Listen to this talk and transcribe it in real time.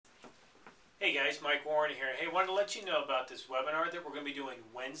Hey guys, Mike Warren here. Hey, wanted to let you know about this webinar that we're going to be doing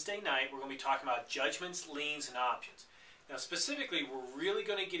Wednesday night. We're going to be talking about judgments, liens, and options. Now specifically, we're really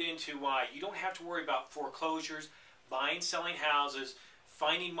going to get into why you don't have to worry about foreclosures, buying, selling houses,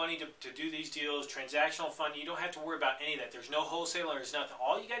 finding money to do these deals, transactional funding. You don't have to worry about any of that. There's no wholesaler, there's nothing.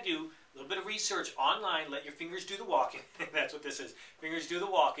 All you got to do, a little bit of research online, let your fingers do the walking. That's what this is. Fingers do the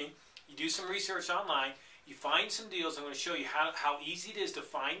walking. You do some research online. You find some deals. I'm going to show you how easy it is to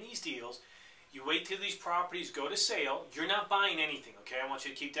find these deals. You wait till these properties go to sale. You're not buying anything, okay? I want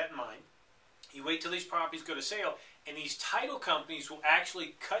you to keep that in mind. You wait till these properties go to sale, and these title companies will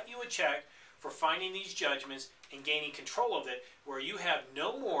actually cut you a check for finding these judgments and gaining control of it, where you have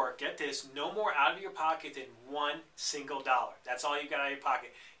no more, get this, no more out of your pocket than $1 single. That's all you got out of your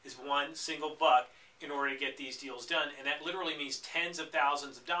pocket is $1 single buck in order to get these deals done. And that literally means tens of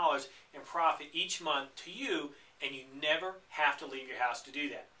thousands of dollars in profit each month to you, and you never have to leave your house to do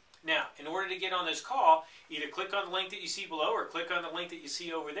that. Now, in order to get on this call, either click on the link that you see below or click on the link that you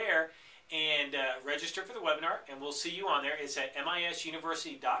see over there and register for the webinar, and we'll see you on there. It's at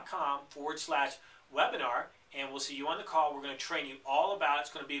misuniversity.com/webinar, and we'll see you on the call. We're going to train you all about it. It's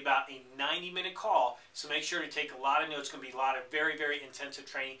going to be about a 90-minute call, so make sure to take a lot of notes. It's going to be a lot of very, very intensive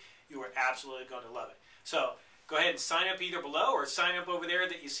training. You are absolutely going to love it. So go ahead and sign up either below or sign up over there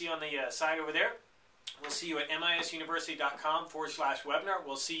that you see on the side over there. We'll see you at misuniversity.com/webinar.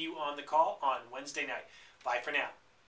 We'll see you on the call on Wednesday night. Bye for now.